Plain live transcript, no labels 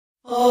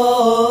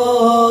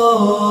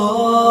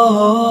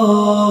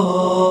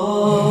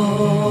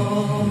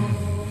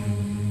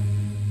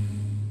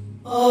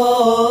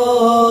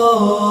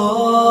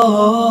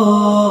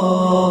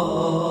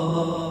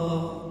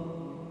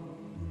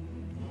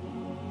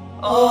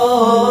Just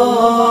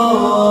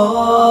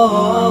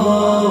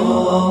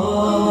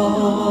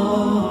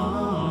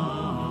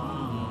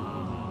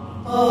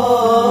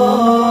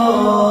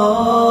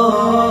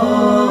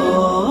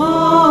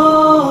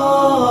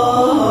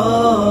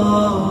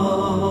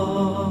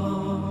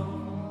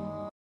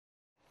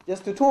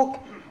to talk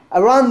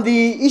around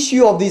the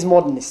issue of these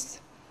modernists.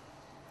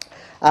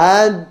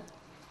 And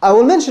I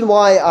will mention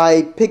why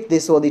I picked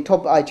this, or the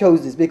top I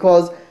chose this,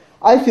 because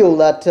I feel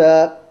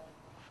that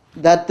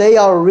that they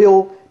are a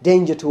real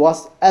danger to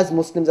us as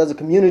Muslims, as a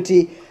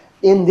community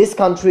in this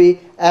country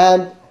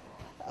and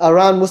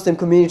around Muslim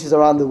communities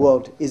around the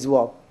world as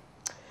well.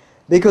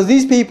 Because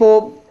these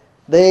people,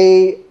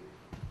 they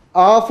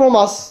are from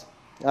us.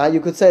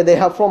 You could say they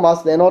are from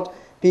us. They're not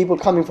people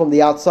coming from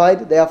the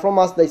outside. They are from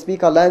us. They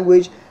speak our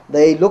language.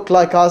 They look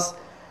like us,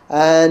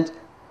 and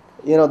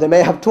they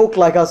may have talked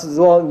like us as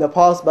well in the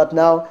past, but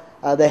now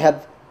they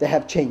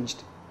have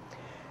changed.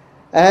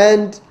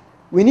 And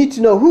we need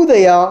to know who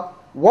they are,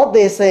 what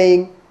they're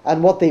saying,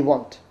 and what they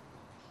want.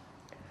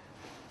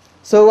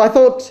 So I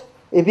thought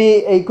it'd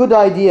be a good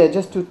idea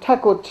just to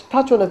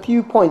touch on a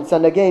few points.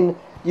 And again,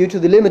 due to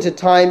the limited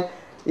time,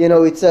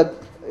 it's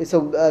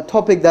a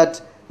topic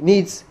that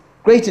needs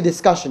greater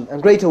discussion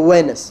and greater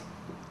awareness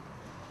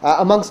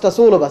amongst us,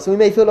 all of us. We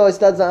may feel,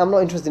 Ustad, I'm not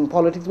interested in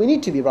politics. We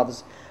need to be,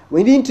 brothers.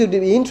 We need to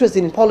be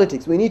interested in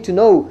politics. We need to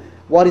know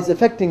what is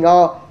affecting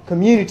our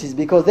communities,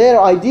 because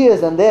their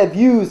ideas and their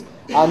views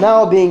are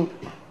now being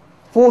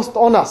forced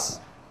on us.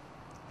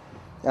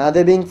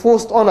 They're being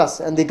forced on us,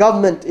 and the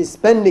government is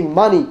spending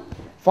money,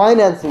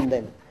 financing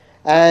them,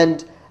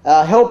 and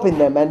helping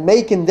them, and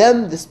making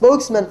them the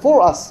spokesman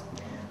for us.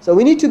 So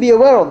we need to be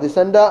aware of this,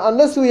 and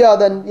unless we are,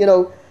 then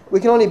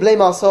we can only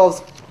blame ourselves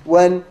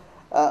when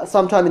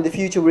sometime in the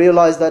future we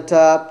realize that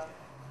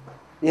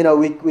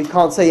we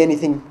can't say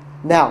anything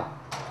now.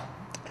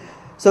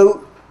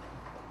 So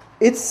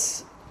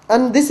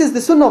and this is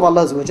the sunnah of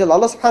Allah Azza wa Jalla.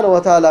 Allah subhanahu wa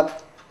ta'ala,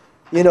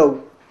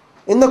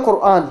 in the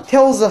Quran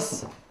tells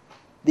us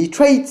the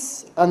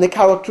traits and the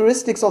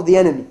characteristics of the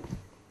enemy.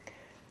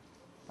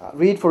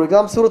 Read, for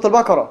example, Surah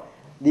Al-Baqarah.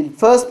 The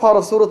first part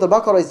of Surah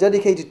Al-Baqarah is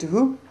dedicated to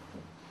who?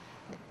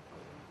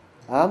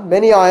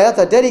 Many ayat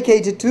are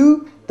dedicated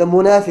to the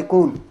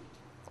munafiqun.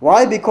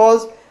 Why?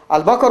 Because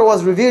Al-Baqarah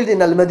was revealed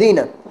in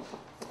Al-Madinah,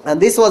 and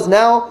this was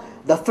now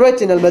the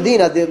threat in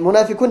Al-Madinah. The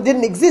munafiqun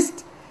didn't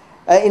exist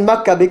in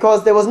Makkah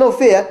because there was no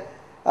fear.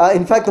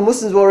 In fact, the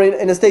Muslims were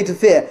in a state of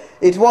fear.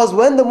 It was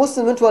when the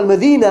Muslims went to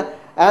Al-Madinah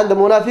and the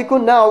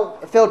munafiqun now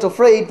felt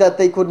afraid that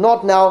they could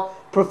not now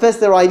profess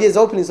their ideas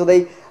openly, so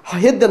they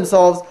hid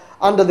themselves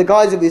under the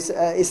guise of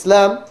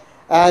Islam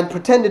and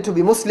pretended to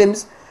be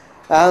Muslims.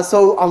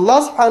 So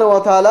Allah subhanahu wa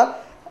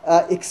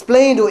ta'ala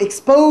explained or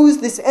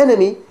exposed this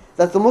enemy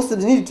that the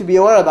Muslims needed to be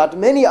aware about.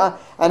 And there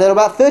are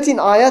about 13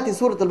 ayat in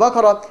Surah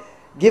Al-Baqarah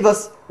give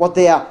us what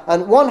they are.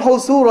 And one whole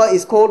surah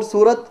is called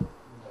Surah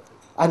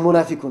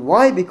Al-Munafiqun.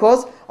 Why?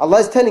 Because Allah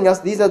is telling us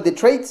these are the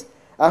traits.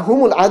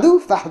 Humul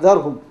adu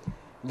fahdharhum.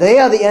 They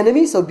are the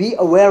enemy, so be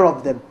aware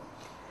of them.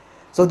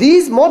 So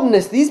these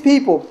modernists, these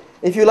people,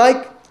 if you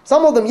like,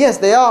 some of them, yes,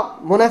 they are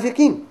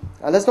munafiqeen.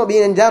 Let's not be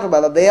in doubt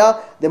about that. They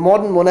are the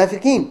modern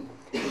munafiqeen.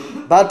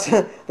 But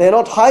they are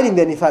not hiding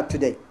their nifaq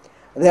today.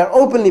 They are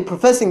openly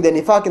professing their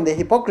nifaq and their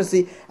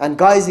hypocrisy and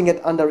guising it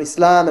under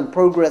Islam and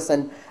progress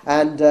and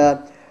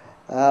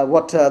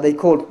what they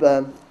call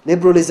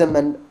liberalism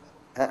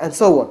and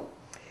so on.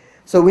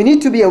 So we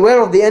need to be aware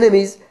of the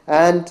enemies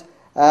and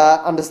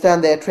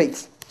understand their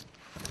traits.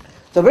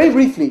 So very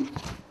briefly,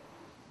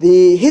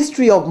 the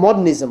history of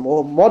modernism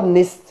or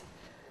modernist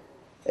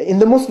in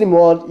the Muslim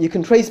world, you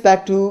can trace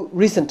back to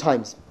recent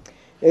times.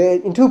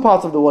 In two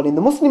parts of the world, in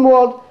the Muslim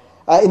world,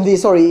 in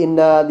this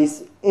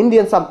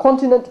Indian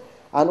subcontinent,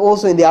 and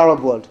also in the Arab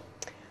world.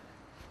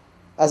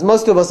 As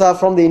most of us are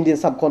from the Indian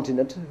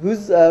subcontinent,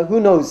 who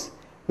knows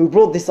who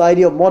brought this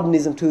idea of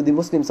modernism to the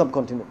Muslim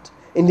subcontinent,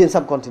 Indian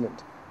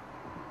subcontinent?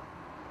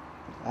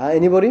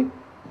 Anybody?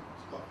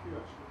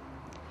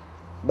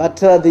 But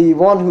the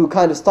one who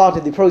kind of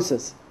started the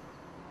process,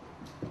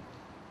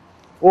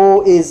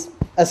 or is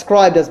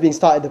ascribed as being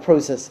started the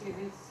process.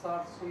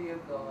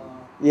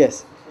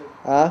 Yes.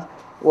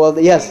 Well,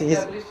 yes. He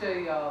established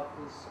a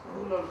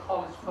school or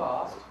college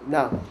first.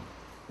 Now,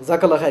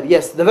 Jazakallah khair.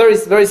 Yes, the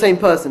very same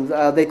person.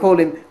 They call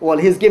him. Well,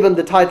 he's given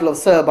the title of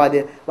Sir by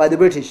the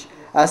British.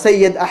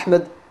 Sayyid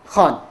Ahmed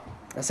Khan.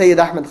 Sayyid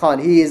Ahmed Khan.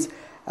 He is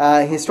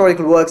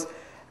historical works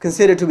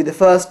considered to be the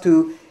first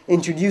to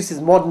introduce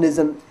his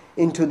modernism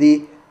into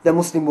the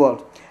Muslim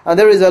world. And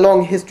there is a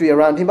long history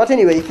around him. But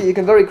anyway, if you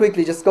can very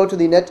quickly just go to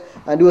the net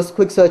and do a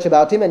quick search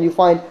about him, and you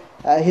find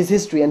his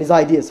history and his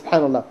ideas.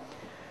 SubhanAllah.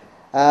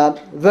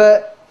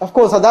 Of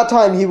course, at that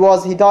time he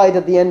died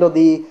at the end of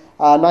the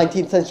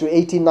 19th century,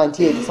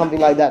 1898 or something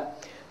like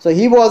that. So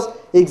he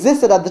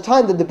existed at the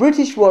time that the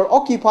British were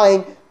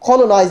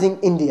colonizing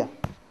India.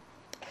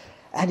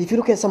 And if you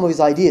look at some of his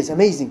ideas,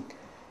 amazing.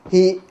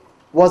 He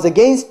was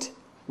against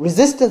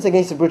resistance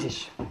against the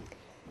British.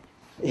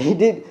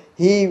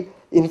 He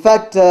in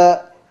fact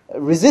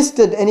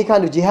resisted any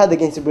kind of jihad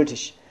against the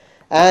British.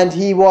 and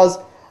he was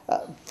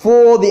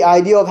for the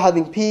idea of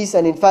having peace,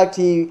 and in fact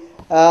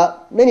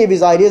many of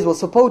his ideas were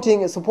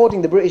supporting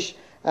the British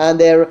and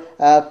their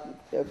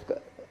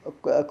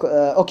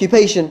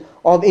occupation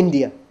of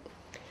India.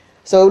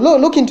 So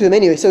look into him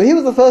anyway. So he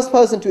was the first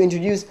person to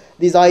introduce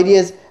these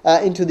ideas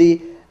into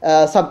the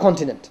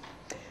subcontinent.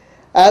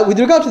 With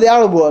regard to the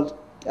Arab world,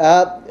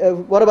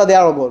 what about the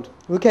Arab world?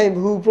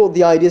 Who brought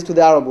the ideas to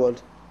the Arab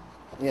world?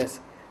 Yes.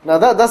 Now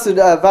that's a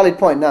valid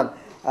point now.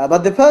 But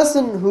the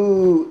person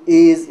who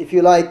is, if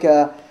you like,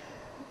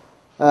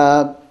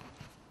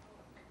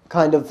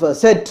 kind of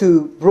said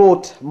to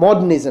brought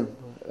modernism,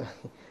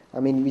 I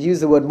mean, we use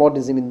the word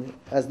modernism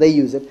as they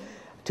use it,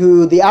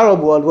 to the Arab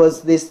world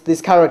was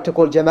this character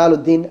called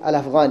Jamaluddin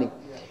al-Afghani.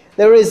 Yeah.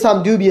 There is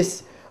some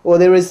dubious, or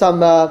there is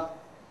some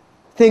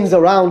things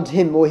around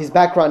him or his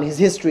background, his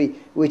history,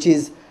 which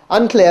is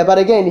unclear. But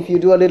again, if you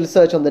do a little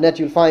search on the net,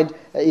 you'll find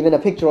even a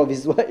picture of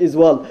his as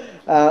well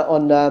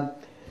on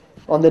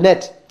the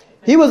net.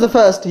 He was the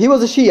first. He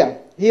was a Shia.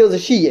 He was a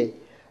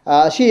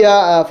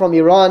Shia from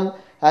Iran,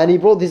 and he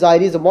brought these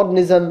ideas of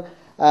modernism.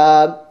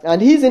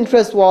 And his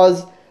interest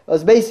was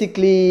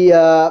basically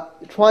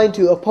trying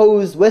to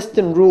oppose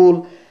Western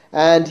rule,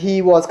 and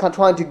he was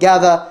trying to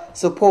gather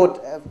support,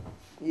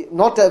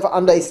 not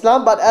under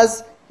Islam, but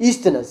as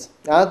Easterners,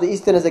 the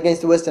Easterners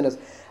against the Westerners.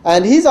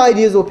 And his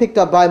ideas were picked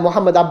up by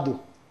Muhammad Abdu.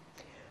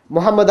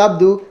 Muhammad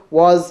Abdu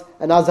was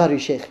an Azhari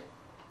Sheikh.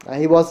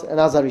 He was an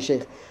Azhari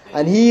Sheikh.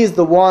 And he is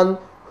the one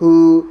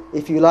who,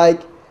 if you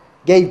like,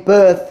 gave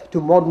birth to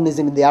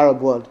modernism in the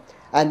Arab world.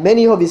 And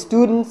many of his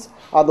students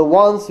are the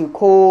ones who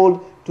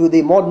called to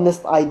the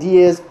modernist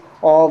ideas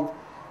of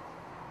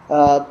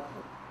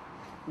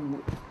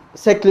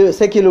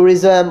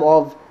secularism,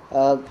 of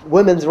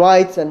women's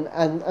rights,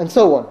 and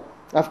so on.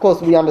 Of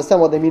course, we understand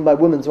what they mean by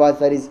women's rights,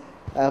 that is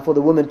for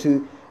the women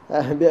to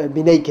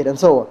be naked and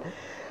so on.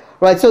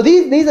 Right, so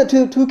these are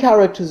two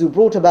characters who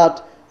brought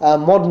about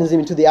modernism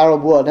into the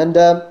Arab world, and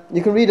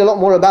you can read a lot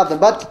more about them.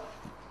 But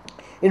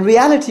in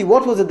reality,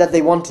 what was it that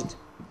they wanted?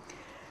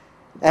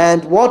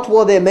 And what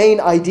were their main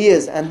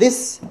ideas? And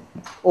this,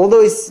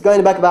 although it's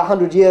going back about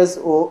 100 years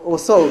or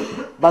so,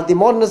 but the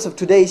modernists of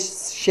today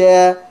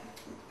share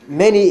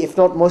many, if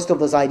not most of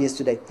those ideas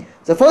today.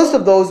 The first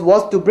of those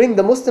was to bring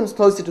the Muslims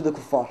closer to the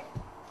kuffar.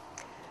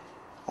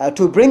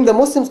 To bring the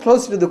Muslims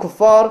closer to the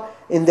kuffar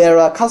in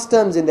their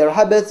customs, in their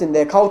habits, in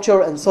their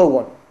culture, and so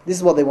on. This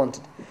is what they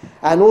wanted.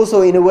 And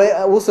also, in a way,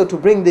 also to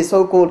bring the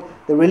so-called,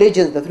 the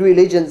religions, the three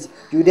religions,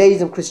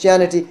 Judaism,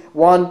 Christianity,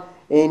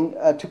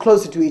 to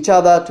closer to each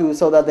other,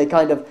 so that they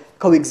kind of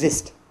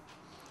coexist.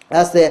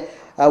 That's their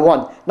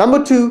one.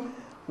 Number two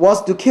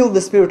was to kill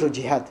the spirit of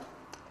jihad.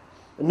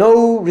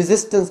 No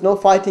resistance, no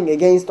fighting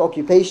against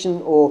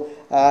occupation or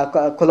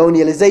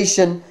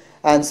colonialization,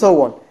 and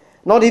so on.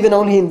 Not even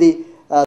only in the